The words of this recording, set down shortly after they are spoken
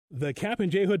The Cap and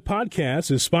J Hood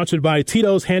podcast is sponsored by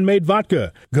Tito's Handmade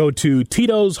Vodka. Go to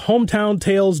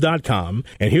Tito'sHometownTales.com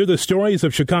and hear the stories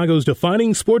of Chicago's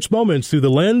defining sports moments through the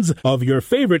lens of your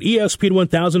favorite ESPN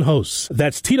 1000 hosts.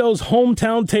 That's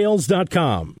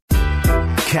Tito'sHometownTales.com.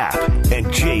 Cap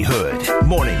and J Hood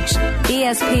mornings.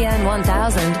 ESPN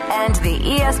 1000 and the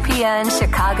ESPN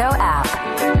Chicago app.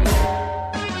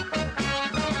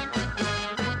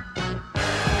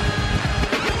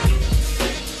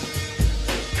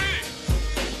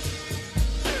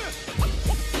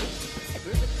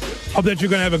 Hope that you're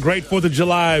going to have a great 4th of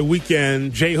July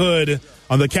weekend. J Hood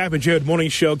on the Cap and J Hood Morning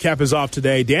Show. Cap is off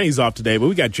today. Danny's off today, but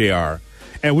we got JR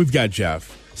and we've got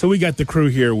Jeff. So we got the crew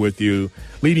here with you,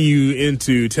 leading you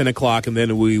into 10 o'clock, and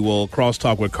then we will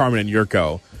crosstalk with Carmen and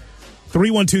Yurko.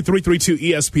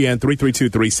 312-332-ESPN,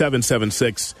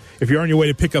 332-3776. If you're on your way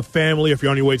to pick up family, if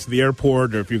you're on your way to the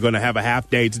airport, or if you're going to have a half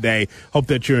day today, hope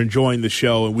that you're enjoying the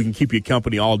show and we can keep you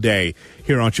company all day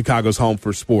here on Chicago's Home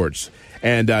for Sports.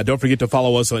 And don't forget to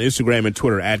follow us on Instagram and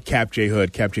Twitter at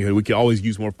CapJHood. CapJHood. We can always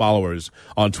use more followers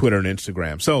on Twitter and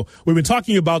Instagram. So we've been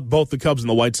talking about both the Cubs and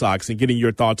the White Sox and getting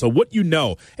your thoughts on what you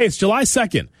know. Hey, it's July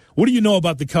 2nd. What do you know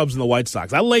about the Cubs and the White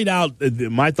Sox? I laid out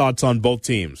my thoughts on both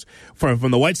teams. From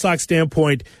the White Sox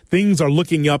standpoint, things are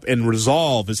looking up and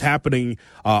resolve is happening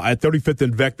at 35th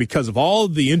and Vec because of all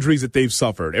of the injuries that they've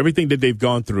suffered, everything that they've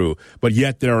gone through, but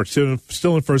yet they're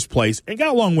still in first place and got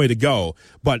a long way to go.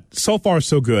 But so far,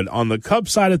 so good. On the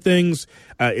Cubs side of things,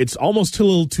 it's almost a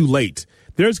little too late.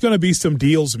 There's going to be some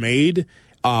deals made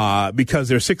because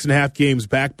they're 6.5 games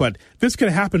back, but this could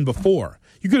happen before.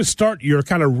 You're going to start your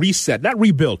kind of reset, not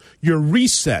rebuild, your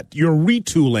reset, your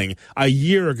retooling a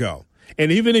year ago.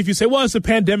 And even if you say, well, it's a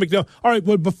pandemic, no, all right,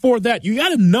 but before that, you got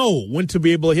to know when to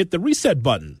be able to hit the reset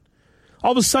button.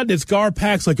 All of a sudden, it's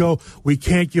Garpax like, oh, we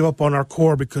can't give up on our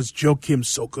core because Joe Kim's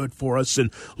so good for us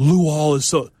and Lou All is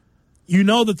so. You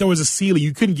know that there was a ceiling.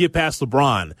 You couldn't get past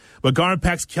LeBron. But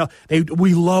Garpax,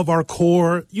 we love our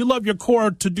core. You love your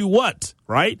core to do what,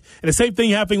 right? And the same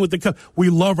thing happening with the Cubs. We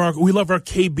love our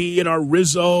KB and our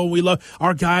Rizzo. We love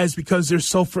our guys because they're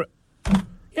so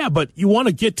Yeah, but you want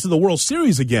to get to the World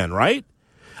Series again, right?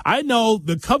 I know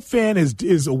the Cub fan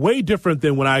is way different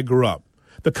than when I grew up.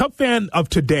 The Cub fan of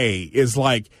today is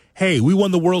like, hey, we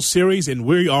won the World Series and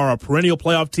we are a perennial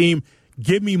playoff team.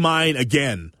 Give me mine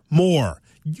again. More.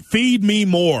 Feed me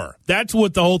more. That's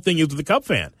what the whole thing is with the Cub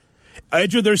fan.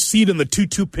 Edge of their seat in the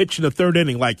 2-2 pitch in the third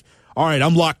inning, like, all right,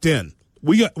 I'm locked in.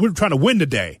 We're trying to win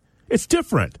today. It's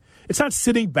different. It's not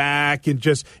sitting back and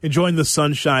just enjoying the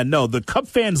sunshine. No, the Cub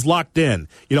fan's locked in.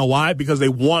 You know why? Because they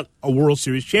want a World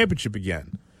Series championship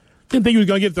again. Didn't think you were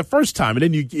going to get it the first time, and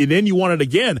then you want it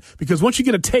again because once you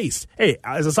get a taste, hey,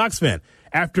 as a Sox fan,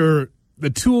 after the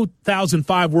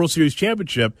 2005 World Series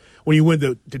championship, when you win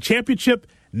the championship,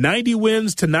 90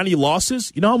 wins to 90 losses,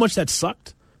 you know how much that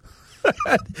sucked?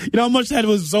 You know how much that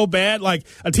was so bad? Like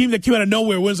a team that came out of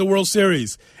nowhere wins the World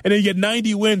Series, and then you get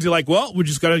 90 wins. You're like, well, we're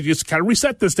just going to kind of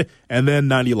reset this thing. And then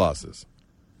 90 losses.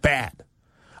 Bad.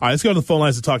 All right, let's go to the phone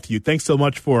lines to talk to you. Thanks so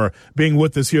much for being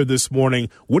with us here this morning.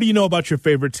 What do you know about your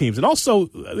favorite teams? And also,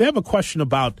 we have a question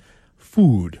about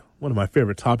food. One of my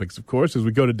favorite topics, of course, as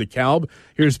we go to DeKalb.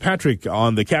 Here's Patrick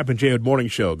on the Cap and J Hood Morning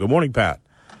Show. Good morning, Pat.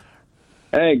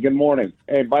 Hey, good morning.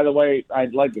 Hey, by the way,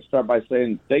 I'd like to start by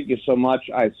saying thank you so much.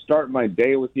 I start my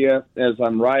day with you as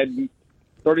I'm riding.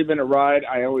 30-minute ride,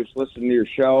 I always listen to your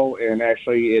show, and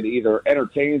actually it either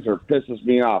entertains or pisses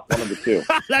me off, one of the two.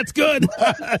 That's good.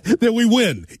 Then we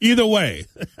win, either way.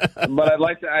 But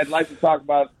I'd like to talk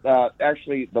about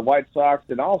actually the White Sox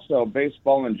and also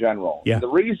baseball in general. Yeah. The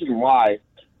reason why,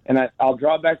 and I'll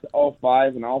draw back to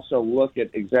 2005 and also look at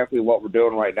exactly what we're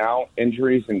doing right now,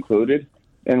 injuries included.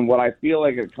 And what I feel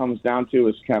like it comes down to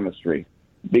is chemistry,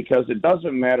 because it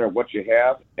doesn't matter what you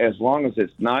have as long as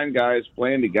it's 9 guys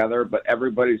playing together, but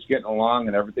everybody's getting along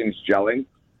and everything's gelling.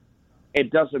 It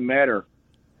doesn't matter.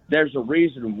 There's a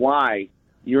reason why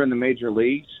you're in the major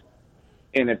leagues,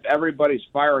 and if everybody's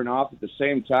firing off at the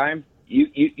same time,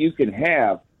 you can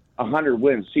have a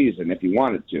 100-win season if you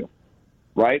wanted to,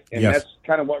 right? And yes. That's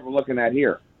kind of what we're looking at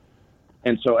here.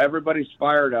 And so everybody's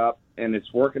fired up, and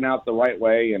it's working out the right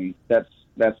way, and that's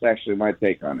actually my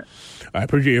take on it. I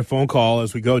appreciate your phone call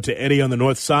as we go to Eddie on the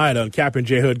north side on Cap and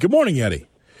J Hood. Good morning, Eddie.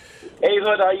 Hey,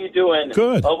 Hood, how you doing?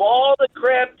 Good. Of all the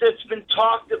crap that's been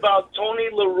talked about Tony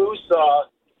La Russa,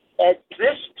 at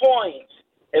this point,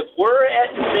 if we're at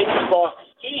baseball,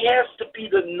 he has to be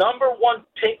the number 1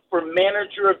 pick for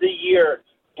manager of the year.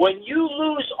 When you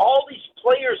lose all these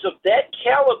players of that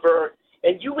caliber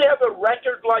and you have a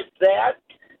record like that,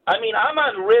 I mean, I'm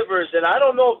on Rivers, and I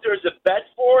don't know if there's a bet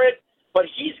for it, but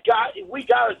we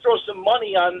got to throw some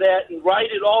money on that and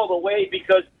ride it all the way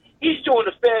because he's doing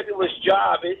a fabulous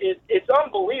job. It's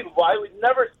unbelievable. I would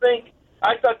never think.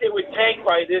 I thought they would tank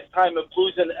by this time of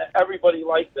losing everybody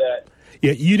like that.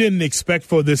 Yeah, you didn't expect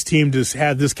for this team to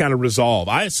have this kind of resolve.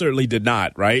 I certainly did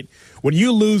not, right? When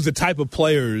you lose the type of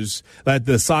players that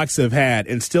the Sox have had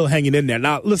and still hanging in there.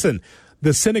 Now, listen,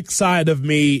 the cynic side of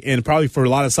me, and probably for a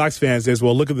lot of Sox fans, is,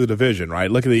 well, look at the division, right?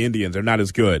 Look at the Indians. They're not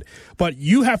as good. But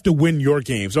you have to win your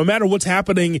games. No matter what's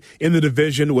happening in the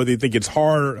division, whether you think it's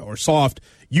hard or soft,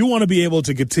 you want to be able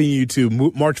to continue to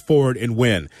march forward and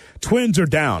win. Twins are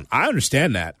down. I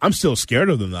understand that. I'm still scared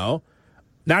of them, though.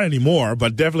 Not anymore,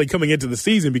 but definitely coming into the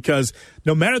season because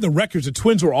no matter the records, the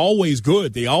Twins were always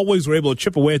good. They always were able to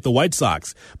chip away at the White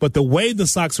Sox. But the way the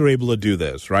Sox are able to do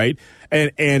this, right?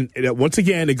 And once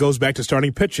again, it goes back to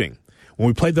starting pitching. When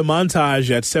we played the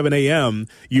montage at 7 a.m.,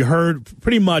 you heard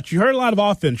a lot of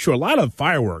offense, sure, a lot of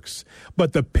fireworks,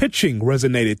 but the pitching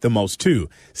resonated the most too.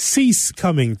 Cease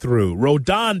coming through,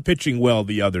 Rodon pitching well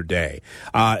the other day.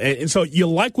 And so you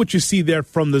like what you see there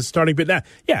from the starting pitch. Now,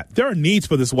 yeah, there are needs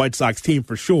for this White Sox team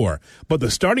for sure, but the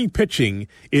starting pitching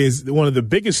is one of the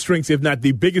biggest strengths, if not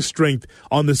the biggest strength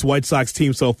on this White Sox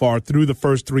team so far through the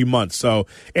first 3 months. So,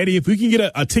 Eddie, if we can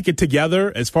get a ticket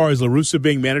together as far as La Russa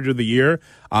being manager of the year,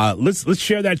 let's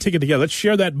share that ticket together. Let's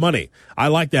share that money. I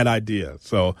like that idea.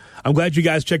 So I'm glad you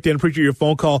guys checked in. Appreciate your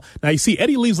phone call. Now, you see,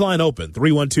 Eddie leaves line open.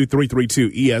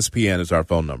 312-332-ESPN is our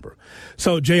phone number.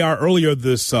 So, JR, earlier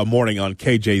this morning on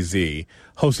KJZ,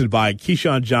 hosted by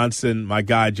Keyshawn Johnson, my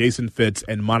guy Jason Fitz,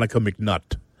 and Monica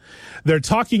McNutt, they're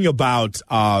talking about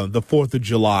the 4th of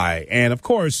July. And, of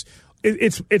course,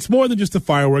 it's more than just the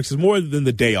fireworks. It's more than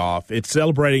the day off. It's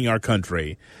celebrating our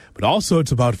country. But also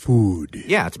it's about food.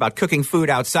 Yeah, it's about cooking food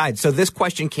outside. So this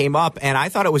question came up, and I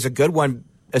thought it was a good one,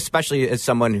 especially as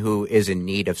someone who is in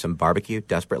need of some barbecue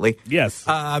desperately. Yes.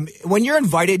 When you're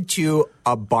invited to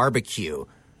a barbecue,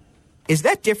 is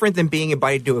that different than being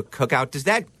invited to a cookout? Does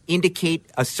that indicate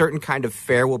a certain kind of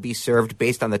fare will be served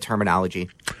based on the terminology?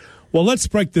 Well, let's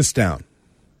break this down.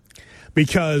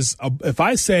 Because if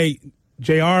I say,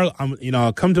 JR,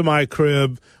 come to my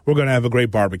crib, we're going to have a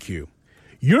great barbecue.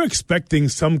 You're expecting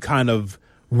some kind of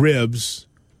ribs,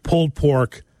 pulled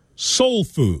pork, soul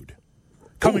food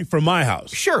coming from my house.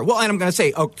 Sure. Well, and I'm going to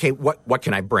say, okay, what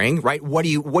can I bring, right? What are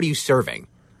you serving,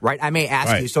 right? I may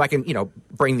ask you so I can,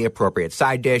 bring the appropriate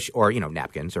side dish or,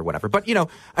 napkins or whatever. But,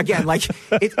 again, like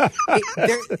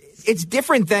it's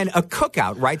different than a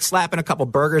cookout, right? Slapping a couple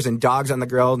burgers and dogs on the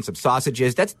grill and some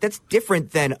sausages. That's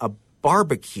different than a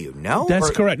barbecue, no? That's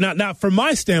correct. Now, from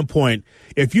my standpoint,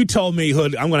 if you told me,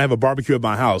 Hood, I'm going to have a barbecue at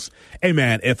my house, hey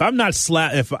man, if I'm not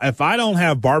if I don't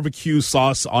have barbecue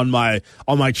sauce on my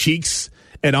cheeks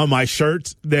and on my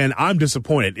shirt, then I'm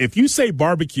disappointed. If you say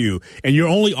barbecue and you're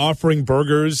only offering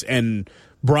burgers and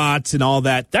brats and all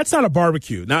that, that's not a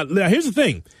barbecue. Now here's the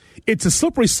thing. It's a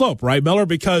slippery slope, right, Miller?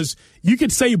 Because you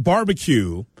could say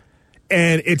barbecue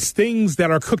and it's things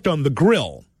that are cooked on the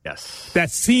grill. Yes.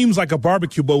 That seems like a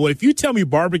barbecue, but if you tell me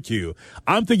barbecue,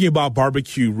 I'm thinking about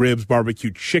barbecue ribs, barbecue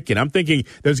chicken. I'm thinking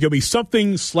there's going to be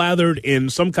something slathered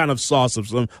in some kind of sauce of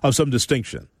some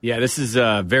distinction. Yeah, this is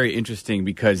very interesting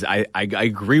because I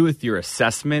agree with your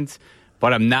assessment,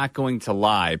 but I'm not going to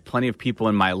lie. Plenty of people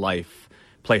in my life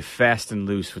play fast and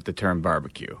loose with the term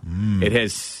barbecue. It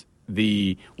has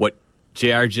what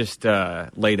JR just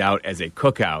laid out as a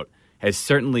cookout has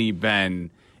certainly been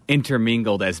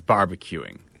intermingled as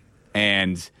barbecuing.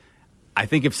 And I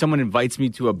think if someone invites me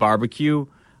to a barbecue,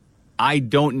 I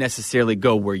don't necessarily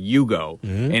go where you go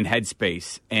in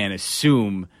Headspace and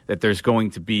assume that there's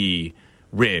going to be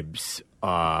ribs,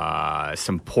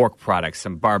 some pork products,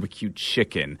 some barbecued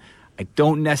chicken. I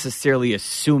don't necessarily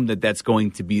assume that that's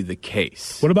going to be the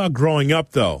case. What about growing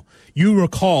up, though? You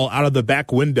recall out of the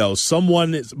back window,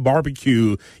 someone's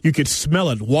barbecue, you could smell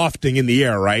it wafting in the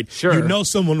air, right? Sure. You know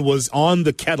someone was on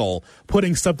the kettle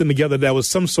putting something together that was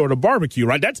some sort of barbecue,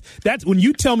 right? That's when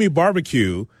you tell me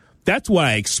barbecue, that's what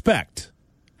I expect,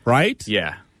 right?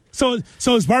 Yeah. So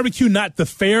is barbecue not the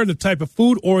fare, the type of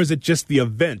food, or is it just the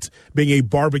event being a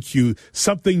barbecue,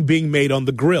 something being made on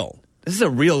the grill? This is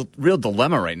a real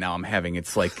dilemma right now I'm having.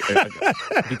 It's like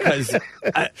because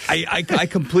I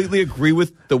completely agree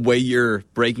with the way you're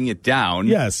breaking it down.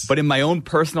 Yes. But in my own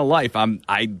personal life,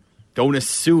 I don't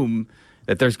assume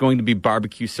that there's going to be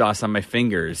barbecue sauce on my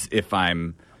fingers if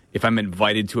I'm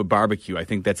invited to a barbecue. I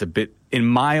think that's a bit, in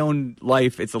my own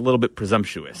life, it's a little bit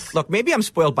presumptuous. Look, maybe I'm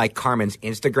spoiled by Carmen's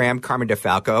Instagram, Carmen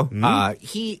DeFalco.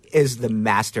 He is the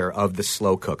master of the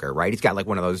slow cooker, right? He's got like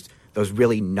one of those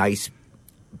really nice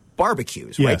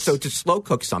barbecues, right? Yes. So to slow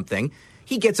cook something,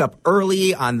 he gets up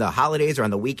early on the holidays or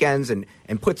on the weekends and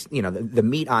puts, the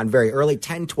meat on very early,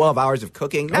 10, 12 hours of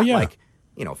cooking. Not like,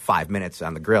 5 minutes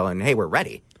on the grill and, hey, we're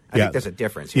ready. I think there's a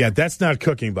difference here. Yeah, that's not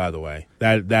cooking, by the way.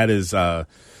 That is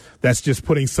that's just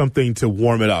putting something to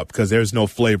warm it up because there's no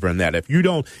flavor in that. If you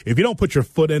don't put your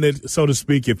foot in it, so to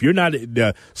speak, if you're not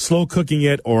slow cooking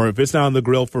it, or if it's not on the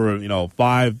grill for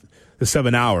 5 to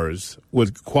 7 hours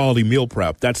with quality meal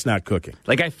prep, that's not cooking.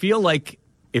 Like, I feel like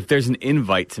if there's an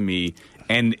invite to me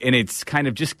and it's kind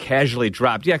of just casually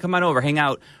dropped, yeah, come on over, hang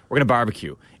out, we're gonna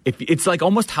barbecue. If it's like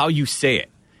almost how you say it,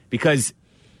 because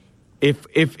if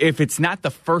it's not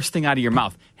the first thing out of your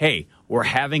mouth, hey, we're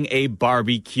having a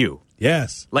barbecue.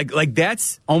 Yes. Like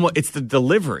that's almost, it's the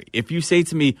delivery. If you say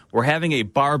to me, we're having a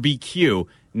barbecue,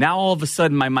 now all of a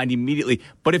sudden my mind immediately,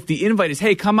 but if the invite is,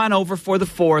 hey, come on over for the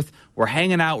 4th, we're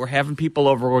hanging out, we're having people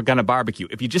over, we're going to barbecue.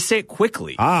 If you just say it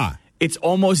quickly, it's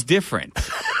almost different.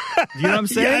 You know what I'm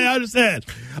saying? Yeah, I understand.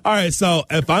 All right, so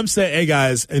if I'm saying, hey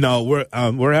guys,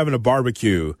 we're having a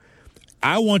barbecue,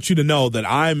 I want you to know that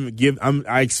I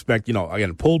expect,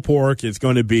 again, pulled pork. It's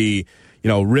going to be,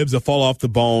 ribs that fall off the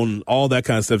bone, all that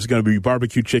kind of stuff. It's going to be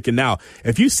barbecue chicken. Now,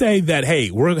 if you say that,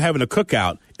 hey, we're having a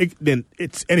cookout, then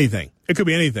it's anything. It could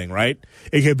be anything, right?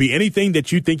 It could be anything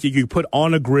that you think you could put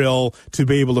on a grill to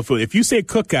be able to food. If you say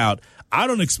cookout, I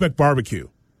don't expect barbecue.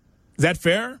 Is that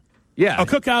fair? Yeah. A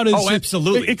cookout is. Oh,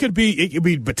 absolutely. It could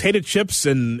be potato chips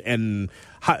and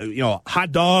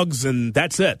hot dogs, and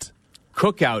that's it.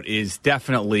 Cookout is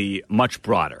definitely much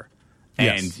broader,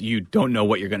 and you don't know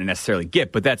what you're going to necessarily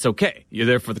get, but that's okay. You're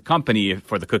there for the company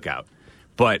for the cookout.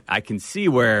 But I can see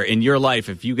where in your life,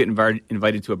 if you get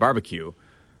invited to a barbecue,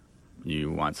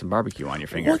 you want some barbecue on your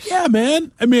fingers. Well, yeah,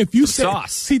 man. I mean, if you say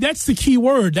sauce. See, that's the key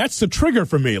word. That's the trigger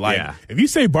for me. Like, if you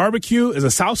say barbecue as a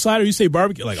South Sider, you say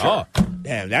barbecue, like, oh,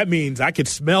 damn, that means I could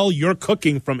smell your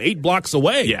cooking from 8 blocks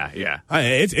away. Yeah.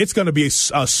 It's going to be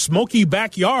a smoky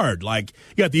backyard. Like,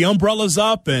 you got the umbrellas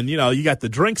up and, you got the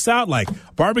drinks out. Like,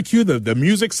 barbecue, the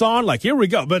music's on. Like, here we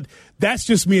go. But that's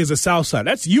just me as a South Sider.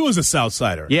 That's you as a South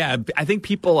Sider. Yeah, I think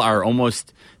people are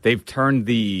almost, they've turned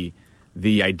the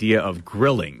idea of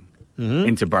grilling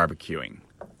into barbecuing.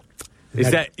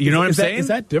 Is that you know what I'm saying? Is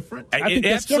that different? It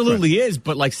absolutely is.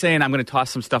 But like saying I'm going to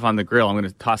toss some stuff on the grill, I'm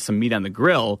going to toss some meat on the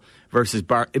grill versus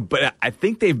But I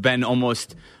think they've been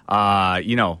almost, they're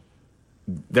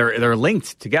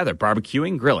linked together.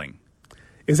 Barbecuing, grilling.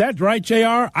 Is that right,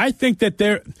 JR? I think that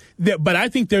but I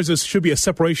think should be a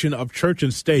separation of church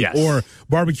and state, or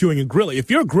barbecuing and grilling. If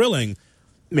you're grilling,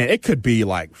 man, it could be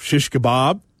like shish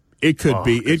kebab. It could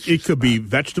it could be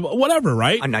vegetable, whatever,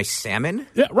 right? A nice salmon?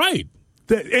 Yeah, right.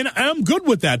 And I'm good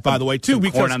with that, by the way, too.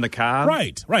 Because corn on the cob?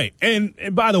 Right. And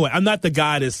by the way, I'm not the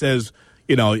guy that says,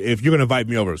 if you're going to invite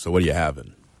me over, so what are you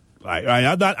having? Right.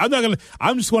 I'm not going to,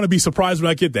 I'm just going to be surprised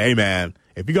when I get there. Hey, man,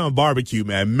 if you're going to barbecue,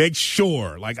 man, make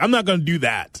sure. Like, I'm not going to do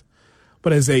that.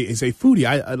 But as a foodie,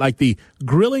 I like the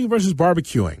grilling versus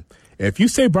barbecuing. If you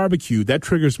say barbecue, that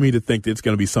triggers me to think that it's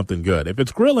going to be something good. If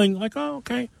it's grilling, like, oh,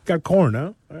 okay, got corn,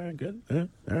 huh? All right, good. All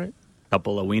right.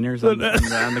 Couple of wieners on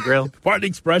the grill. Pardon the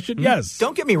expression, yes.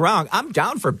 Don't get me wrong. I'm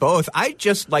down for both. I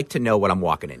just like to know what I'm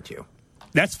walking into.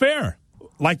 That's fair.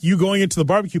 Like you going into the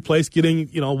barbecue place getting,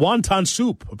 wonton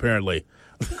soup, apparently.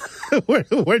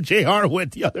 where JR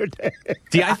went the other day.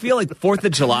 See, I feel like 4th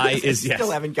of July is... Still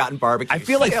haven't gotten barbecue. I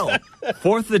feel like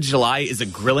 4th of July is a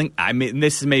grilling... I mean,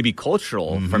 this is maybe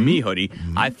cultural for me, Hoodie.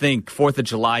 Mm-hmm. I think 4th of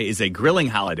July is a grilling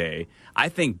holiday. I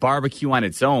think barbecue on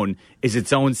its own is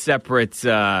its own separate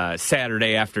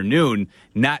Saturday afternoon,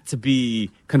 not to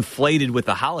be conflated with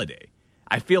a holiday.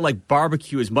 I feel like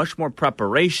barbecue is much more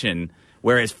preparation,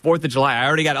 whereas 4th of July, I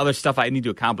already got other stuff I need to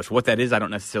accomplish. What that is, I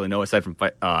don't necessarily know, aside from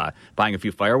buying a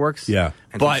few fireworks. Yeah.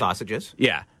 And some sausages.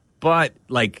 Yeah. But,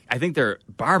 I think they're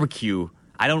barbecue.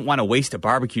 I don't want to waste a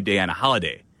barbecue day on a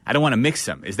holiday. I don't want to mix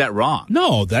them. Is that wrong?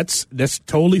 No, that's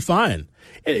totally fine.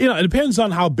 It depends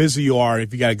on how busy you are.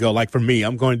 If you got to go, like for me,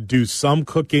 I'm going to do some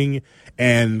cooking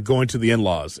and going to the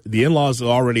in-laws. The in-laws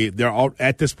they're all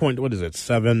at this point. What is it?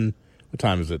 What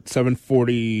time is it?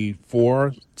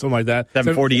 7:44, something like that.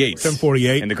 7:48.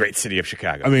 7:48 in the great city of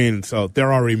Chicago. I mean, so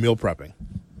they're already meal prepping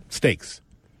steaks.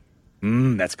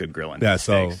 That's good grilling. Yeah.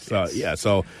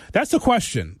 So that's the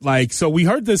question. Like, so we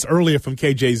heard this earlier from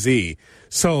KJZ.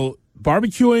 So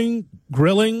barbecuing,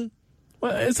 grilling,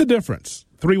 well, it's a difference.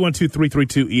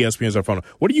 312-332-ESPN is our phone.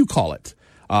 What do you call it?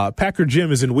 Packer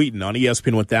Jim is in Wheaton on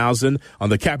ESPN 1000 on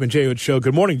the Cap and J Hood Show.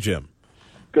 Good morning, Jim.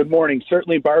 Good morning.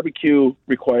 Certainly barbecue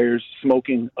requires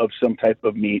smoking of some type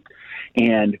of meat.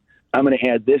 And I'm going to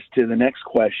add this to the next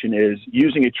question is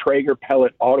using a Traeger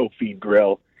pellet auto feed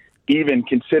grill even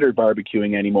considered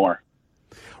barbecuing anymore?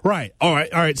 Right. All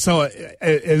right. So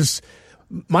is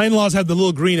my in-laws have the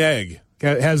little green egg.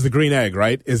 Has the green egg,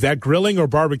 right? Is that grilling or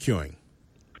barbecuing?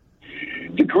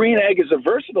 The green egg is a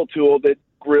versatile tool that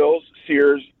grills,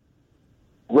 sears,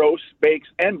 roasts, bakes,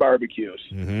 and barbecues.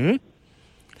 Mm-hmm.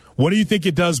 What do you think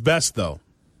it does best, though?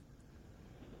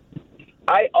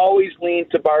 I always lean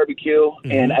to barbecue,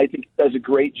 and I think it does a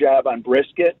great job on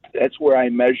brisket. That's where I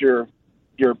measure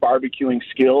your barbecuing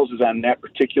skills, is on that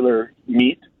particular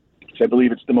meat. I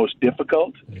believe it's the most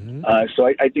difficult. So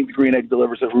I think the green egg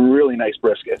delivers a really nice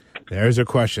brisket. There's a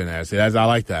question. I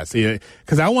like that. See,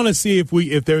 because I want to see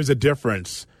if there's a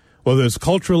difference, whether it's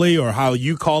culturally or how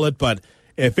you call it. But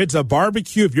if it's a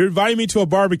barbecue, if you're inviting me to a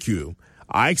barbecue,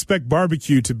 I expect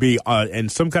barbecue to be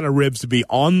and some kind of ribs to be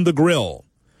on the grill.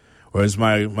 Whereas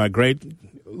my great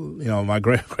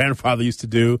grandfather used to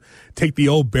do, take the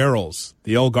old barrels,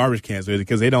 the old garbage cans,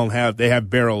 because they have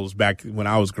barrels back when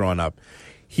I was growing up.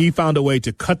 He found a way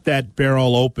to cut that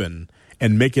barrel open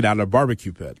and make it out of a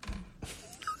barbecue pit.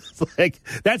 It's like,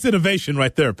 that's innovation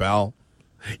right there, pal.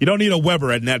 You don't need a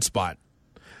Weber in that spot.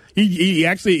 He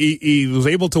actually was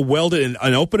able to weld it and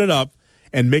open it up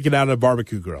and make it out of a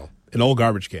barbecue grill, an old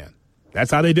garbage can.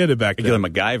 That's how they did it back then. Regular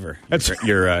MacGyver. That's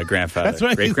your grandfather. That's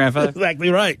right. Great-grandfather? Exactly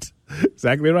right.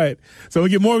 Exactly right. So we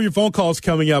get more of your phone calls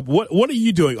coming up. What are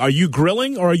you doing? Are you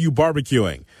grilling or are you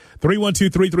barbecuing?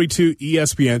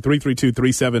 312-332-ESPN,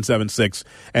 332-3776.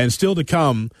 And still to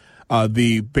come,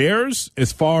 the Bears,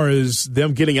 as far as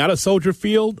them getting out of Soldier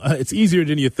Field, it's easier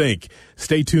than you think.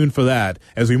 Stay tuned for that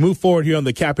as we move forward here on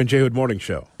the Cap and J Hood Morning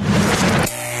Show.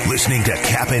 Listening to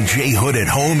Cap and J Hood at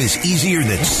home is easier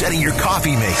than setting your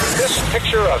coffee maker. This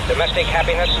picture of domestic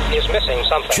happiness is missing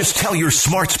something. Just tell your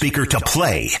smart speaker to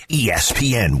play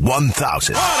ESPN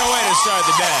 1000. What a way to start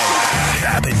the day.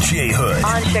 Cap and J Hood.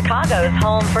 On Chicago's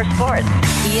home for sports,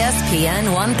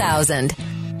 ESPN 1000.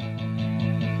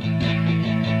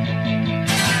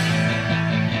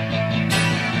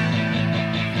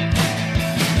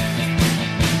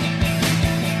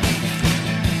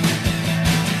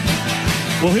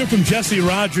 We'll hear from Jesse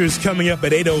Rogers coming up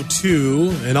at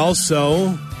 8:02, and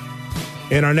also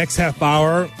in our next half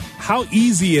hour, how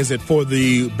easy is it for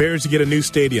the Bears to get a new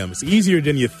stadium? It's easier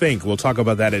than you think. We'll talk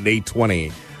about that at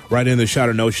 8:20, right in the Shot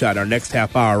or No Shot, our next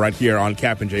half hour right here on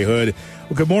Cap and J Hood.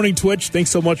 Well, good morning, Twitch. Thanks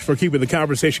so much for keeping the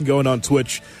conversation going on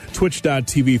Twitch,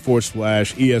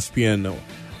 twitch.tv/ESPN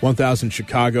 1000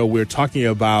 Chicago. We're talking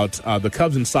about the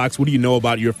Cubs and Sox. What do you know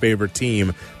about your favorite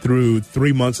team through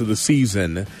 3 months of the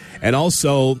season? And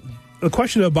also, a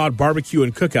question about barbecue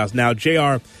and cookouts. Now,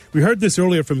 JR, we heard this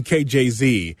earlier from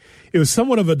KJZ. It was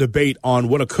somewhat of a debate on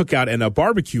what a cookout and a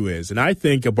barbecue is. And I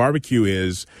think a barbecue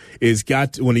is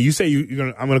when you say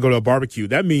I'm going to go to a barbecue,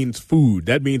 that means food.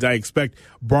 That means I expect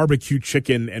barbecue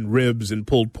chicken and ribs and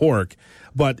pulled pork.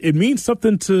 But it means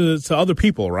something to other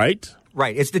people, right?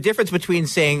 Right. It's the difference between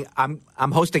saying I'm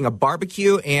hosting a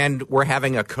barbecue and we're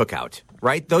having a cookout,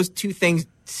 right? Those two things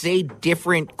say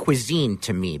different cuisine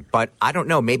to me, but I don't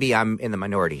know. Maybe I'm in the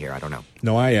minority here. I don't know.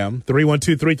 No, I am.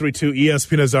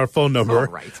 312-332-ESPN is our phone number. All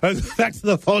right. Back to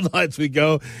the phone lines we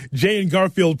go. Jay in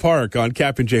Garfield Park on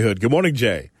Cap and J Hood. Good morning,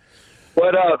 Jay.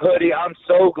 What up, Hoodie? I'm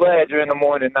so glad you're in the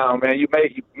morning now, man. You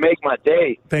make my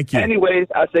day. Thank you. Anyways,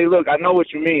 I say, look, I know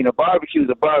what you mean. A barbecue is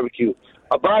a barbecue.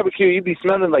 A barbecue, you be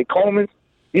smelling like Coleman's.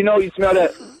 You know, you smell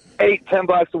that 8-10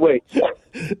 blocks away.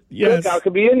 Yes. Cookout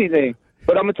could be anything.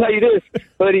 But I'm going to tell you this,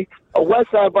 Hoodie, a West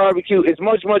Side barbecue is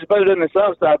much, much better than a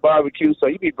South Side barbecue, so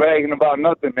you be bragging about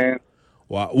nothing, man.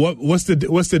 Wow. What's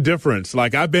the difference?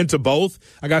 Like, I've been to both.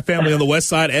 I got family on the West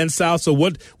Side and South, so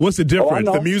what's the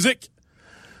difference? The music?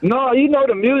 No, you know,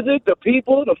 the music, the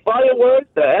people, the fireworks,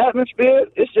 the atmosphere,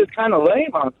 it's just kind of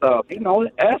lame on stuff. You know,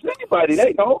 ask anybody.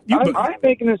 They know. I ain't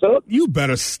making this up. You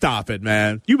better stop it,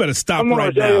 man. You better stop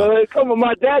now. Come on,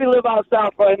 my daddy live out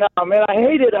south right now, man. I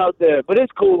hate it out there, but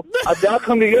it's cool. I'll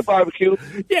come to your barbecue.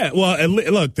 Yeah, well, and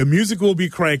look, the music will be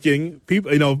cranking.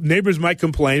 People, neighbors might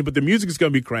complain, but the music is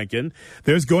going to be cranking.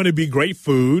 There's going to be great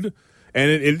food.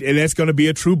 And it's going to be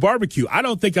a true barbecue. I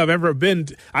don't think I've ever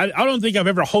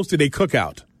hosted a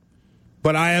cookout.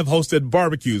 But I have hosted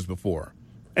barbecues before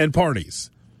and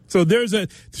parties. So to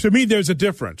me, there's a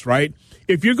difference, right?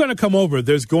 If you're going to come over,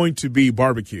 there's going to be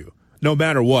barbecue, no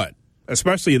matter what,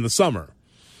 especially in the summer,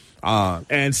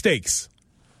 and steaks,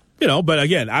 but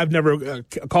again, I've never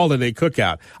called it a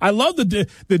cookout. I love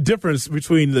the difference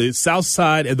between the South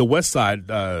Side and the West Side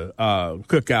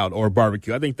cookout or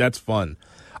barbecue. I think that's fun.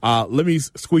 Let me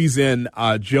squeeze in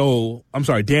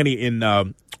Danny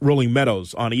in Rolling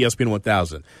Meadows on ESPN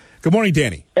 1000. Good morning,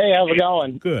 Danny. Hey, how's it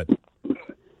going? Good.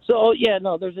 So,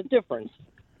 there's a difference.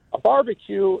 A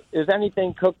barbecue is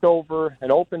anything cooked over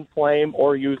an open flame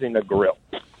or using a grill.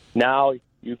 Now,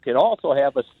 you can also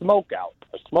have a smokeout.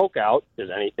 A smokeout is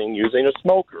anything using a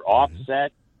smoker,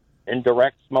 offset,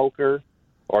 indirect smoker,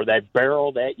 or that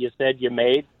barrel that you said you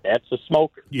made, that's a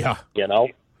smoker. Yeah. You know?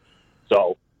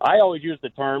 So I always use the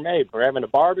term, hey, if we're having a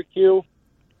barbecue,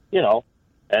 you know,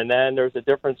 and then there's a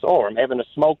difference, oh, I'm having a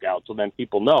smokeout, so then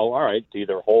people know, all right, it's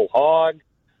either whole hog,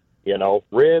 you know,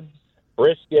 ribs,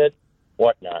 brisket,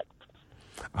 whatnot.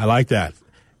 I like that.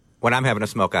 When I'm having a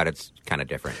smokeout, it's kind of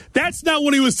different. That's not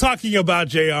what he was talking about,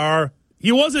 JR.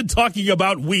 He wasn't talking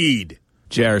about weed.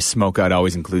 JR's smokeout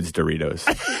always includes Doritos.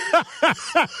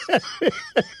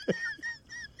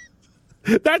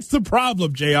 That's the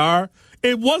problem, JR.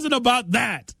 It wasn't about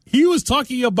that. He was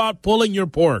talking about pulling your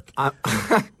pork.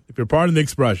 If you're pardon the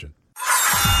expression.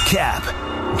 Cap,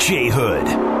 J Hood.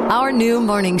 Our new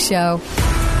morning show.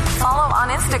 Follow on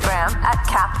Instagram at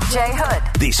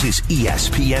CapJHood. This is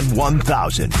ESPN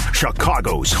 1000,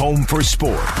 Chicago's home for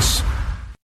sports.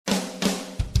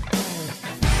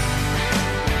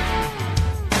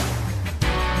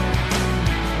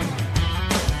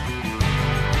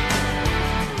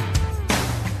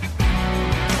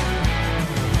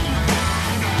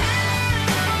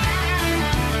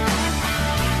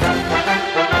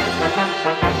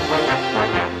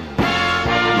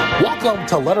 Welcome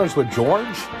to Letters with George.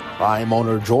 I'm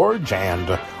owner George, and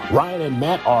Ryan and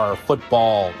Matt are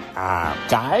football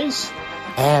guys.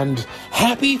 And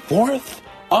happy 4th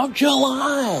of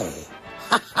July.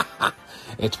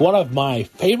 It's one of my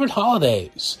favorite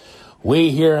holidays.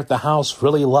 We here at the house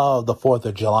really love the 4th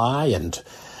of July, and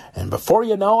before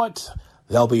you know it,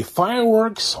 there'll be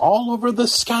fireworks all over the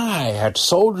sky at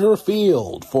Soldier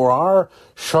Field for our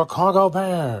Chicago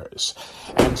Bears.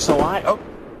 And so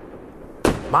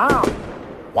Mom,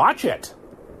 watch it.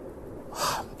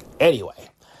 Anyway,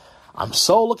 I'm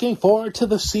so looking forward to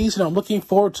the season. I'm looking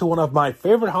forward to one of my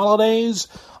favorite holidays,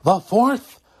 the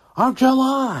 4th of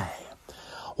July.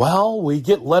 Well, we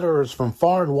get letters from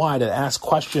far and wide that ask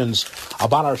questions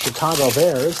about our Chicago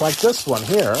Bears, like this one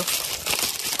here.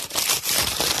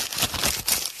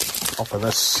 Open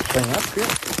this thing up here.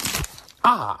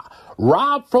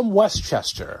 Rob from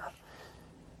Westchester.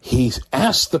 He's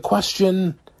asked the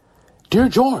question, Dear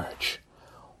George,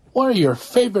 what are your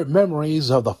favorite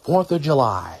memories of the 4th of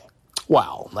July?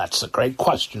 Well, that's a great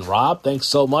question, Rob. Thanks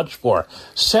so much for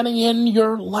sending in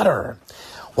your letter.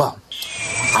 Well,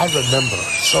 I remember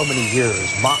so many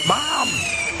years. Mom!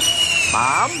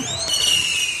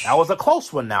 That was a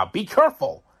close one now. Be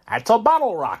careful. That's a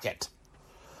bottle rocket.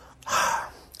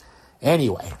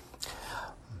 Anyway,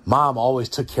 Mom always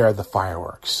took care of the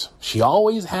fireworks. She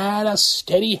always had a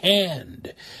steady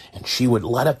hand, and she would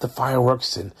light up the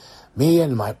fireworks, and me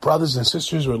and my brothers and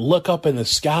sisters would look up in the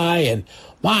sky, and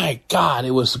my God,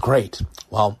 it was great.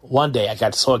 Well, one day I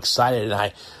got so excited, and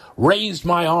I raised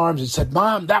my arms and said,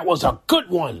 Mom, that was a good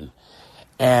one.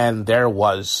 And there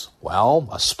was, well,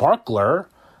 a sparkler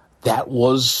that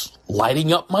was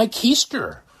lighting up my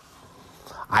keister.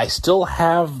 I still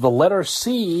have the letter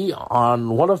C on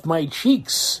one of my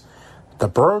cheeks. The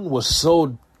burn was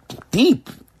so deep,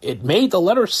 it made the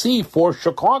letter C for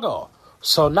Chicago.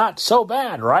 So not so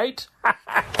bad, right?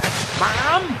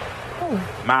 Mom?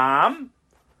 Mom?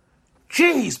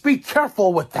 Jeez, be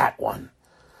careful with that one.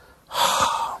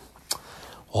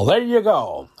 Well, there you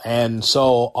go. And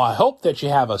so I hope that you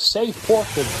have a safe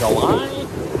 4th of July.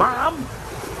 Mom,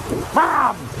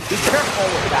 be careful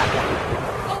with that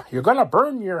one. You're going to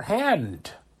burn your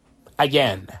hand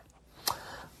again.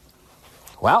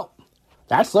 Well,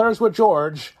 that's Letters with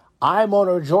George. I'm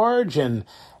owner George, and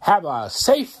have a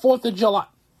safe 4th of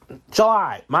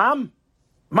July. Mom,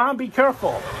 be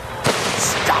careful.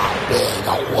 Stop being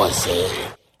a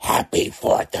wussy. Happy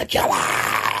 4th of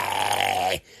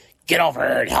July. Get over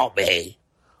here and help me.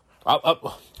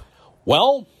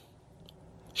 Well,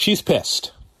 she's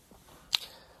pissed.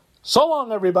 So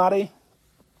long, everybody.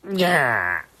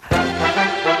 Yeah.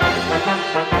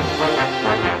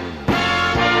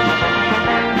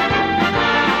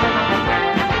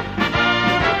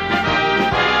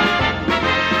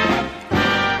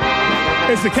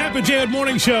 It's the Cap and J Hood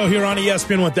Morning Show here on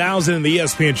ESPN 1000 and the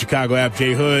ESPN Chicago app.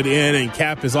 J Hood in, and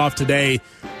Cap is off today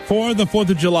for the 4th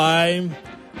of July.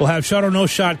 We'll have Shot or No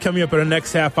Shot coming up in the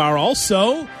next half hour.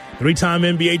 Also, 3-time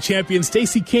NBA champion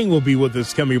Stacey King will be with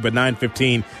us coming up at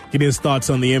 9:15, getting his thoughts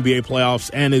on the NBA playoffs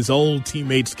and his old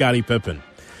teammate Scottie Pippen.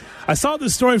 I saw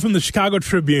this story from the Chicago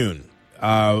Tribune,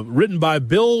 written by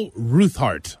Bill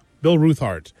Ruthart.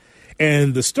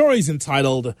 And the story's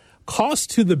entitled, Cost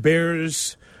to the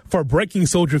Bears for Breaking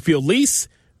Soldier Field Lease,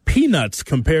 peanuts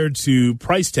compared to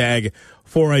price tag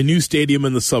for a new stadium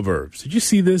in the suburbs. Did you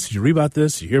see this? Did you read about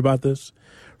this? Did you hear about this?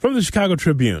 From the Chicago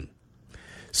Tribune.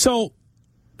 So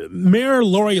Mayor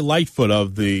Lori Lightfoot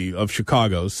of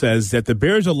Chicago says that the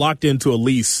Bears are locked into a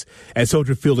lease at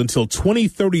Soldier Field until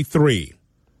 2033,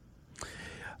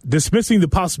 dismissing the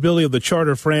possibility of the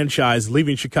charter franchise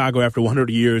leaving Chicago after 100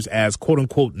 years as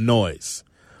quote-unquote noise.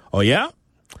 Oh, yeah?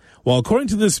 Well, according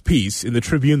to this piece in the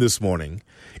Tribune this morning,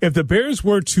 if the Bears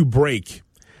were to break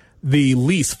the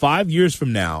lease 5 years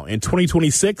from now, in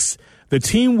 2026, the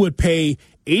team would pay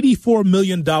 $84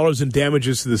 million in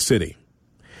damages to the city.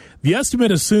 The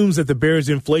estimate assumes that the Bears'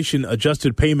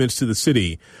 inflation-adjusted payments to the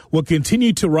city will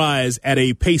continue to rise at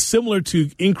a pace similar to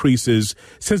increases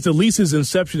since the lease's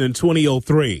inception in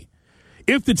 2003.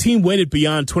 If the team waited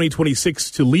beyond 2026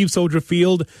 to leave Soldier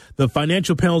Field, the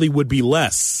financial penalty would be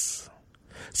less.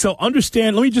 So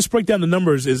understand, let me just break down the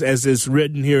numbers as is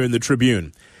written here in the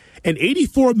Tribune. An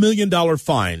 $84 million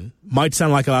fine might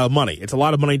sound like a lot of money. It's a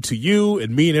lot of money to you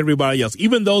and me and everybody else,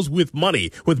 even those with money,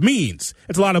 with means.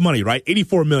 It's a lot of money, right?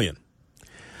 $84 million.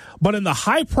 But in the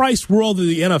high-priced world of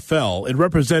the NFL, it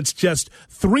represents just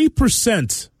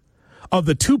 3% of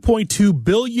the $2.2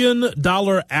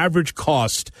 billion average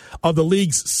cost of the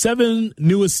league's 7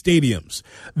 newest stadiums.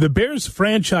 The Bears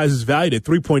franchise is valued at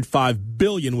 $3.5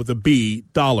 billion with a B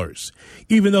dollars,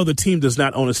 even though the team does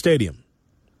not own a stadium.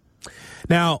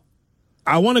 Now,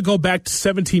 I want to go back to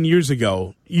 17 years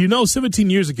ago. 17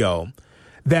 years ago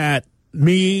that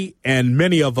me and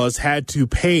many of us had to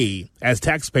pay as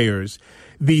taxpayers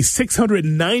the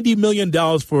 $690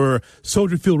 million for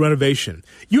Soldier Field renovation.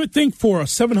 You would think for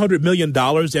 $700 million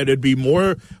that it'd be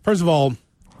more, first of all,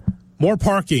 more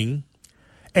parking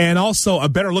and also a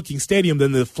better looking stadium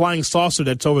than the flying saucer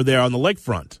that's over there on the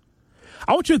lakefront.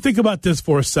 I want you to think about this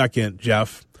for a second,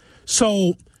 Jeff.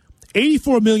 So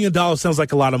 $84 million sounds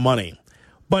like a lot of money.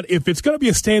 But if it's going to be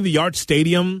a state-of-the-art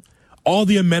stadium, all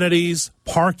the amenities,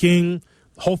 parking,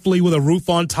 hopefully with a roof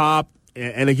on top,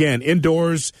 and again,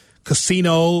 indoors,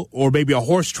 casino, or maybe a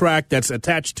horse track that's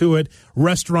attached to it,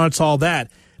 restaurants, all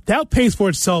that pays for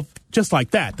itself just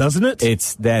like that, doesn't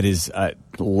it? That is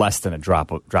less than a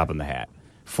drop in the hat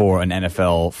for an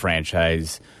NFL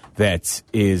franchise that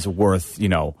is worth,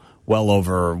 well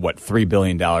over, $3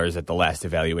 billion at the last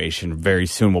evaluation. Very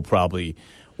soon we'll probably,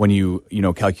 when you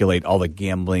calculate all the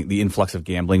gambling, the influx of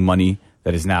gambling money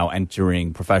that is now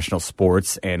entering professional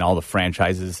sports and all the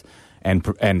franchises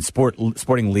and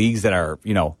sporting leagues that are,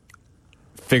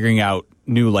 figuring out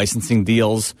new licensing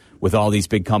deals with all these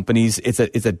big companies, it's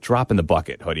a drop in the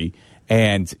bucket, Hoodie.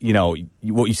 And,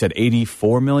 what you said,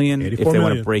 $84 million? If they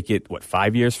want to break it,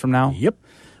 5 years from now? Yep.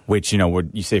 Which,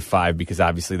 you say 5 because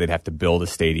obviously they'd have to build a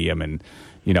stadium and,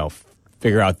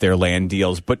 figure out their land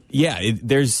deals. But, yeah,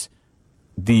 there's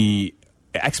the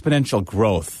exponential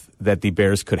growth that the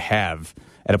Bears could have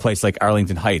at a place like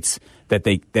Arlington Heights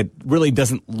that really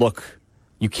doesn't look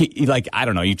 – you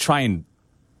try and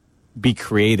be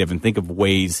creative and think of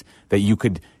ways that you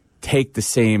could take the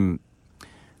same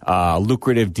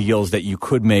lucrative deals that you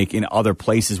could make in other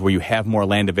places where you have more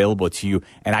land available to you,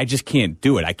 and I just can't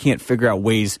do it. I can't figure out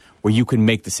ways where you can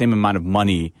make the same amount of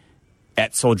money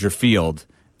at Soldier Field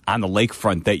on the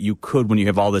lakefront that you could when you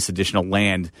have all this additional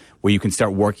land where you can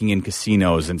start working in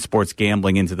casinos and sports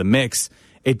gambling into the mix.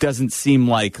 It doesn't seem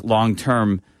like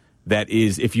long-term that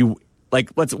is, if you,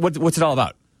 what's it all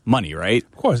about? Money, right?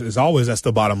 Of course, that's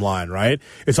the bottom line, right?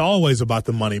 It's always about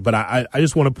the money. But I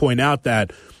just want to point out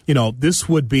that, this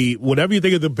would be, whatever you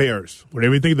think of the Bears,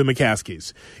 whatever you think of the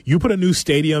McCaskies, you put a new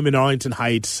stadium in Arlington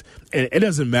Heights, and it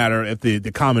doesn't matter if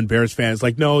the common Bears fans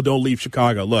no, don't leave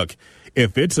Chicago. Look,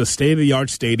 if it's a state-of-the-art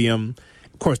stadium,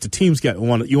 of course, the teams you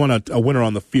want a winner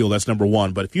on the field, that's number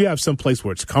one. But if you have some place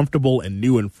where it's comfortable and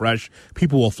new and fresh,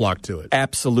 people will flock to it.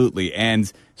 Absolutely.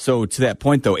 And so to that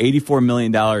point, though, $84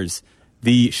 million,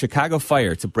 the Chicago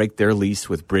Fire to break their lease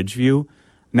with Bridgeview.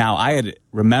 Now, I had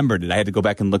remembered it. I had to go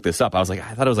back and look this up. I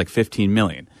thought it was $15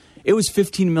 million. It was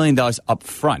 $15 million up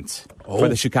front for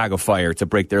the Chicago Fire to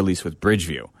break their lease with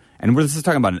Bridgeview. And we're just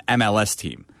talking about an MLS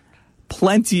team.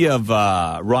 Plenty of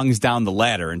rungs down the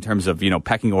ladder in terms of,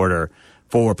 pecking order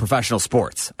for professional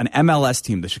sports. An MLS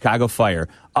team, the Chicago Fire,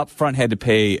 up front had to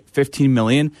pay $15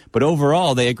 million, but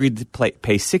overall they agreed to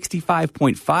pay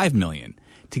 $65.5 million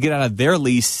to get out of their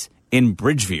lease in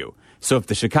Bridgeview. So if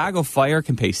the Chicago Fire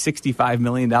can pay $65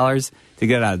 million to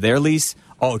get out of their lease,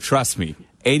 trust me,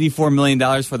 $84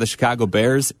 million for the Chicago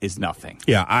Bears is nothing.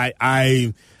 Yeah,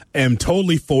 I am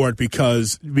totally for it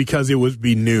because it would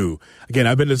be new. Again,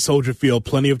 I've been to Soldier Field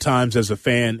plenty of times as a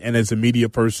fan and as a media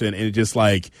person, and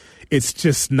it's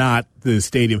just not the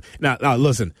stadium. Now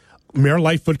listen, Mayor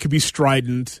Lightfoot could be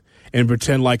strident and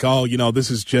pretend like, oh, this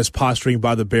is just posturing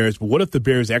by the Bears. But what if the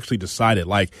Bears actually decided?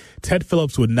 Like, Ted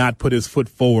Phillips would not put his foot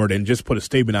forward and just put a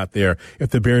statement out there if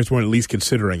the Bears weren't at least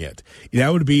considering it.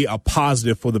 That would be a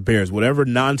positive for the Bears. Whatever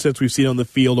nonsense we've seen on the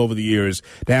field over the years,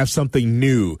 to have something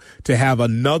new, to have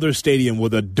another stadium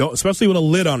with a dome, especially with a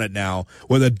lid on it now,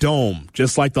 with a dome,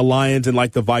 just like the Lions and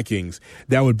like the Vikings,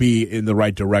 that would be in the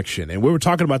right direction. And we were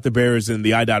talking about the Bears in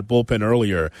the IDOT bullpen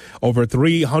earlier. Over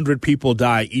 300 people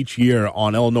die each year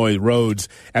on Illinois roads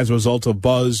as a result of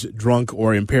buzz, drunk,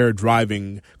 or impaired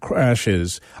driving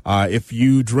crashes. If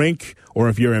you drink or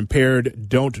if you're impaired,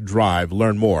 don't drive.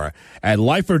 Learn more at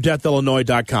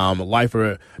lifeordeathillinois.com,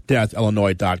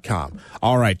 lifeordeathillinois.com.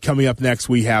 All right, coming up next,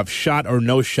 we have Shot or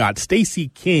No Shot, Stacey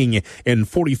King in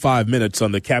 45 minutes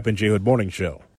on the Cap and J Hood Morning Show.